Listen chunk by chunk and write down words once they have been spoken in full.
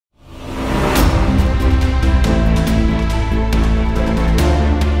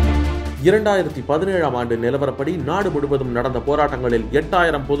2017ஆம் ஆண்டு நிலவரப்படி நாடு முழுவதும் நடந்த போராட்டங்களில்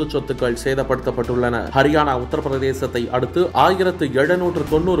 8000 பொது சொத்துக்கள் சேதப்படுத்தப்பட்டுள்ளன. ஹரியானா, உத்தரப்பிரதேசத்தை அடுத்து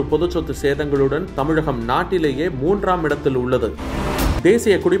 1790 பொது சொத்து சேதங்களுடன் தமிழகம் நாட்டிலேயே 3ஆம் இடத்தில் உள்ளது.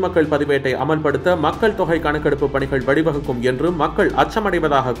 தேசிய குடிமக்கள் பதிவேட்டை அமல்படுத்த மக்கள் தொகை கணக்கெடுப்பு பணிகள் வழிவகுக்கும் என்று மக்கள்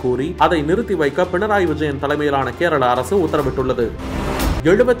அச்சமடைவதாக கூறி அதை நிறுத்தி வைக்க பினராயி விஜயன் தலைமையிலான கேரள அரசு உத்தரவிட்டுள்ளது.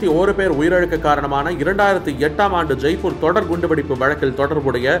 71 பேர் உயிரிழக்க காரணமான 2008ஆம் ஆண்டு ஜெய்ப்பூர் தொடர் குண்டுவெடிப்பு வழக்கில்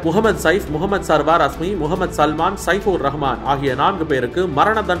தொடர்புடைய முகமது சைஃப், முகமது சர்வார் அஸ்மி, முகமது சல்மான், சைஃபுர் ரஹ்மான் ஆகிய 4 பேருக்கு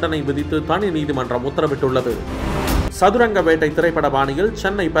மரண தண்டனை விதித்து தனி நீதிமன்றம் உத்தரவிட்டுள்ளது. சதுரங்க வேட்டை திரைப்பட பாணியில்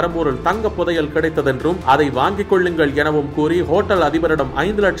சென்னை பெரம்பூரில் தங்க புதையல் கிடைத்ததென்றும் அதை வாங்கிக் கொள்ளுங்கள் எனவும் கூறி ஹோட்டல் அதிபரிடம்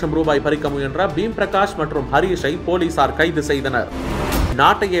 5 லட்சம் ரூபாய் பறிக்க முயன்ற பீம் பிரகாஷ் மற்றும் ஹரீஷை போலீசார் கைது செய்தனர்.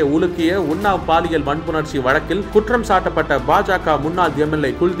 நாட்டையே உலுக்கிய உன்னாவ் பாலியல் வன்புணர்ச்சி வழக்கில் குற்றம் சாட்டப்பட்ட பாஜக முன்னாள்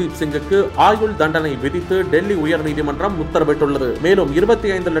எம்எல்ஏ குல்தீப் சிங்குக்கு ஆயுள் தண்டனை விதித்து டெல்லி உயர்நீதிமன்றம் உத்தரவிட்டுள்ளது. மேலும்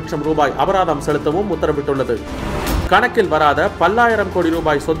 25 லட்சம் ரூபாய் அபராதம் செலுத்தவும் உத்தரவிட்டுள்ளது. கணக்கில் வராத பல்லாயிரம் கோடி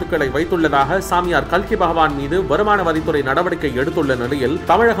ரூபாய் சொத்துக்களை வைத்துள்ளதாக சாமியார் கல்கி பகவான் மீது வருமான வரித்துறை நடவடிக்கை எடுத்துள்ள நிலையில்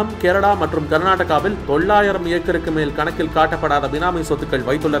தமிழகம், கேரளா மற்றும் கர்நாடகாவில் 900 ஏக்கருக்கு மேல் கணக்கில் காட்டப்படாத பினாமி சொத்துக்கள்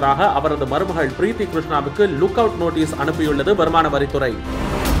வைத்துள்ளதாக அவரது மருமகள் பிரீத்தி கிருஷ்ணாவுக்கு லுக் அவுட் நோட்டீஸ் அனுப்பியுள்ளது வருமான வரித்துறை.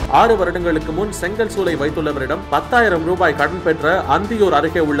 6 வருடங்களுக்கு முன் செங்கல் சூளை வைத்துள்ளவரிடம் 10,000 ரூபாய் கடன் பெற்ற அந்தியூர்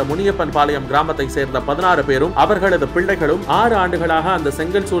அருகே உள்ள முனியப்பன் பாளையம் கிராமத்தை சேர்ந்த 16 பேரும் அவர்களது பிள்ளைகளும் 6 ஆண்டுகளாக அந்த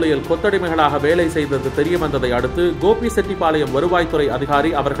செங்கல் சூளையில் கொத்தடிமைகளாக வேலை செய்தது தெரியவந்ததை அடுத்து கோபிசெட்டிப்பாளையம் வருவாய்த்துறை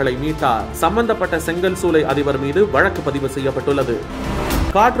அதிகாரி அவர்களை மீட்டார். சம்பந்தப்பட்ட செங்கல் சூளை அதிபர் மீது வழக்கு பதிவு செய்யப்பட்டுள்ளது.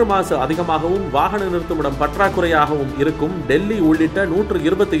 காற்று மாசு அதிகமாகவும் வாகன நிறுத்துமிடம் பற்றாக்குறையாகவும் இருக்கும் டெல்லி உள்ளிட்ட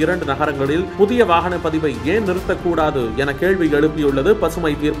 122 நகரங்களில் புதிய வாகன பதிவை ஏன் நிறுத்தக்கூடாது என கேள்வி எழுப்பியுள்ளது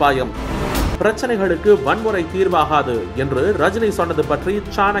பசுமை தீர்ப்பாயம். பிரச்சனைகளுக்கு வன்முறை தீர்வாகாது என்று ரஜினி சொன்னது பற்றி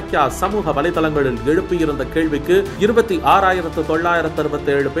சாணக்யா சமூக வலைதளங்களில் எழுப்பியிருந்த கேள்விக்கு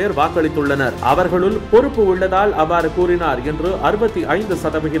 26,967 பேர் வாக்களித்துள்ளனர். அவர்களுள் பொறுப்பு உள்ளதால் அவ்வாறு கூறினார் என்று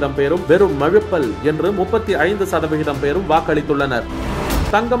 65% பேரும், வெறும் மழுப்பல் என்று 35% பேரும் வாக்களித்துள்ளனர்.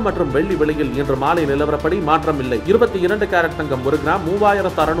 தங்கம் மற்றும் வெள்ளி விலையில் இன்று மாலை நிலவரப்படி மாற்றம் இல்லை. 22 கேரட் தங்கம் 1 கிராம்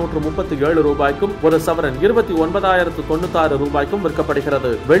 3637 ரூபாய்க்கும், ஒரு சவரன் 29,096 ரூபாய்க்கும்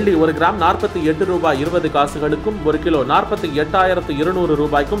விற்கப்படுகிறது. வெள்ளி 1 கிராம் 48 ரூபாய் 20 காசுகளுக்கும், 1 கிலோ 48,200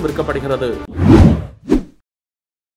 ரூபாய்க்கும் விற்கப்படுகிறது.